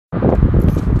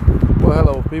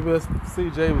Hello, people. It's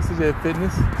CJ with CJ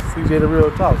Fitness, CJ the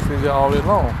Real Talk, CJ all day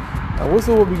long. Now, what's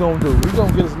what we're going to do? We're going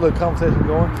to get this little conversation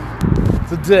going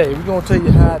today. We're going to tell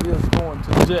you how it is going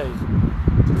today.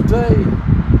 Today,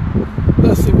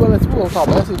 let's see, we're going to talk about.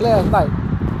 Let's see, last night,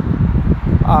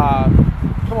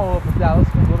 come on up to Dallas.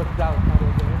 We're going to go up to Dallas. We're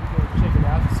going to check it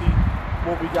out and see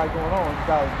what we got going on in the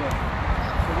Dallas game.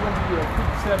 So we're going to do a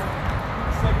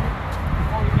 57-second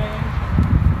before the game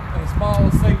and a small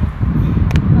segment.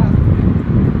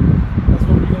 That's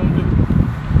what we're going to do.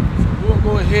 So we'll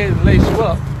go ahead and lace you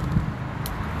up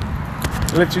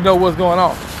to let you know what's going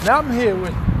on. Now I'm here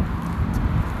with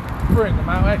a friend of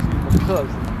mine, actually my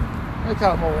cousin. They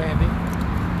call him old Andy.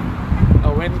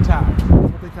 Oh, Andy Tires. That's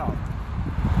what they call him.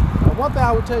 Now, one thing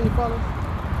I would tell you, fellas,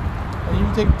 and you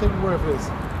can take the word for this.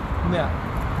 Now,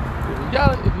 if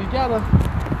you got a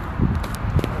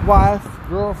wife,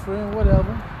 girlfriend,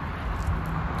 whatever,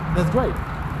 that's great.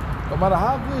 No matter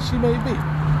how good she may be,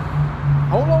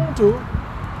 hold on to it,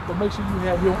 but make sure you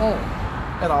have your own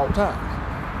at all times.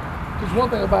 Because one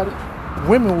thing about it,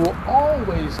 women will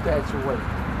always stash away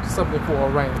something for a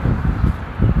rainy day.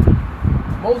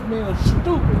 Most men are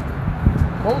stupid.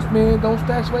 Most men don't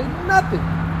stash away nothing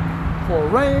for a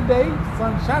rainy day,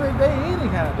 sunshiny day, any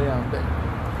kind of damn day.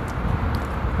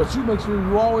 But you make sure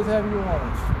you always have your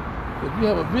own. If you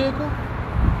have a vehicle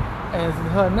and it's in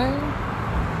her name,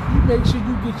 you make sure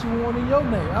you get you one in your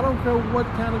name. I don't care what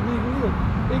kind of vehicle it is.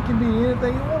 It can be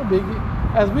anything you want to be.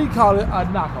 As we call it, a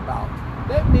knockabout.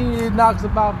 That means it knocks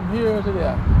about from here to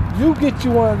there. You get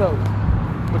you one of those.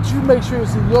 But you make sure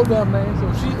it's in your damn name, so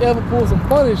if she ever pulls some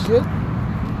funny shit,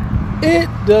 it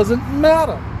doesn't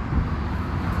matter.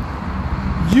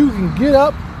 You can get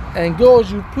up and go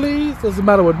as you please. Doesn't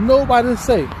matter what nobody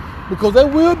say. Because there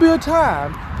will be a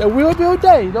time, there will be a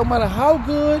day, no matter how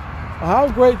good or how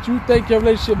great you think your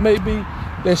relationship may be,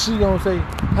 that she gonna say,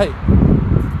 hey,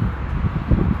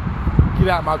 get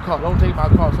out of my car. Don't take my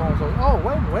car. So and so. Oh,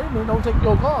 wait a minute. Don't take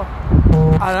your car.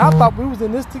 And I thought we was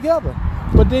in this together.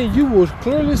 But then you will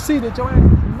clearly see that your ass is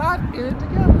not in it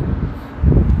together.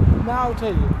 Now I'll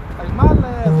tell you, like my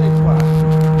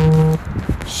last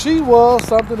ex-wife, she was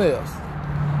something else.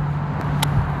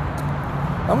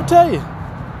 I'm gonna tell you,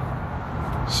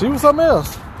 she was something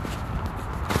else.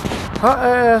 Her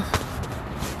ass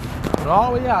went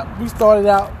all the way out. We started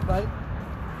out, right?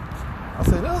 I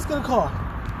said, let's get a car.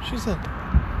 She said,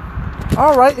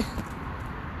 all right,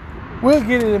 we'll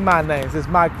get it in my name since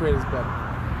my credit's better.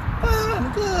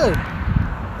 Good.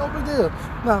 No big deal.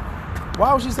 Now,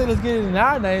 why would she say let's get it in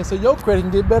our name so your credit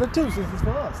can get better too since it's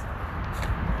for us?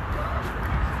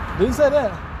 Didn't say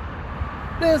that.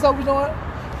 Then so we doing,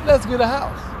 let's get a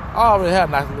house. I already have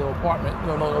a nice little apartment. You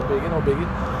don't know, no biggie, no biggie.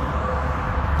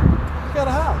 Got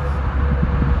a house.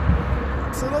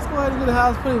 So let's go ahead and get a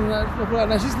house, put it in that.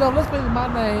 Now she said, no, let's put it in my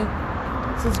name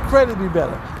since credit be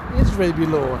better, interest rate be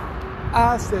lower.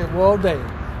 I said, well, damn.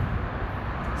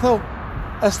 So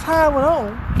as time went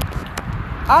on,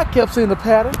 I kept seeing the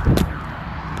pattern.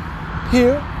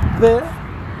 Here, there.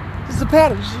 It's a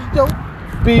pattern. You know,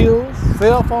 bills,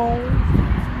 cell phone,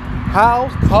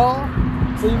 house, car.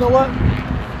 So you know what?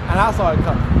 And I saw it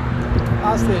coming.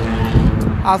 I said,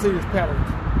 I see this pattern.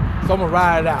 So I'm gonna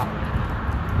ride it out.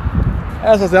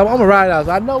 As I said, I'm gonna ride it out.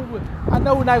 So I know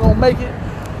we're not gonna make it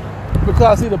because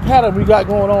I see the pattern we got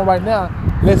going on right now.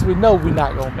 Lets me know we're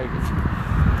not gonna make it.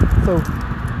 So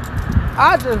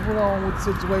I just went on with the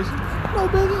situation. No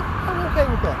biggie. I'm okay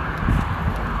with that.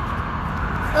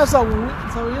 And so we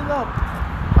ended up,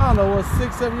 I don't know what,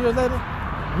 6-7 years later,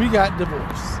 we got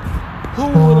divorced. Who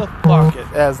would have thought it,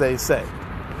 as they say?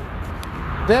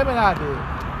 Damn it, I did.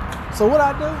 So what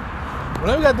I do,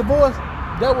 when we got divorced,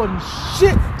 there wasn't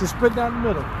shit to split down the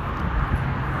middle.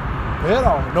 At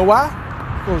all. You know why?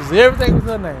 Because everything was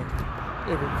her name.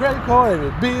 Every credit card,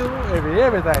 every bill,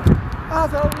 everything. I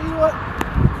said, oh, you know what?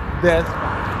 That's fine. I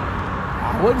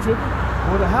wasn't tripping.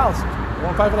 For the house. You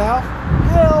want to fight for the house?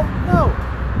 Hell no.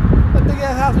 That big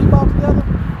ass house we bought together,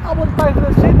 I wouldn't fight for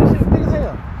that shit. That shit's big as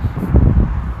hell.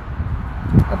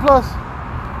 And plus,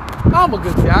 I'm a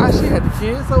good guy. She had the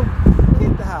kids, so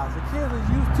keep the house. The kids are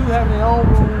used to having their own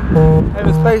room,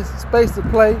 having space to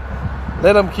play.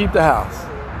 Let them keep the house.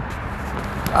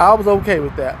 I was okay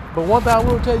with that. But one thing I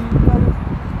will tell you, brothers,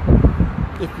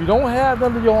 if you don't have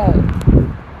none of your own,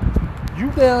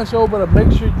 you damn sure better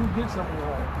make sure you get something of your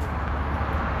own.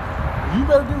 You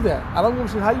better do that. I don't give a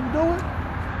shit how you do it,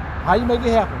 how you make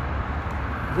it happen.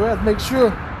 You have to make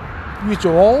sure you get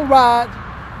your own ride,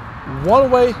 one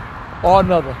way or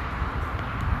another.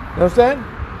 You understand?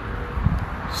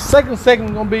 Second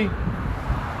segment gonna be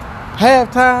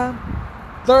halftime.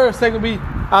 Third segment be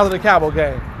out of the Cowboy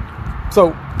game.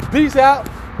 So, peace out,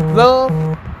 love,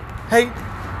 hate,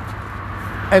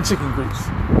 and chicken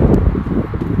grease.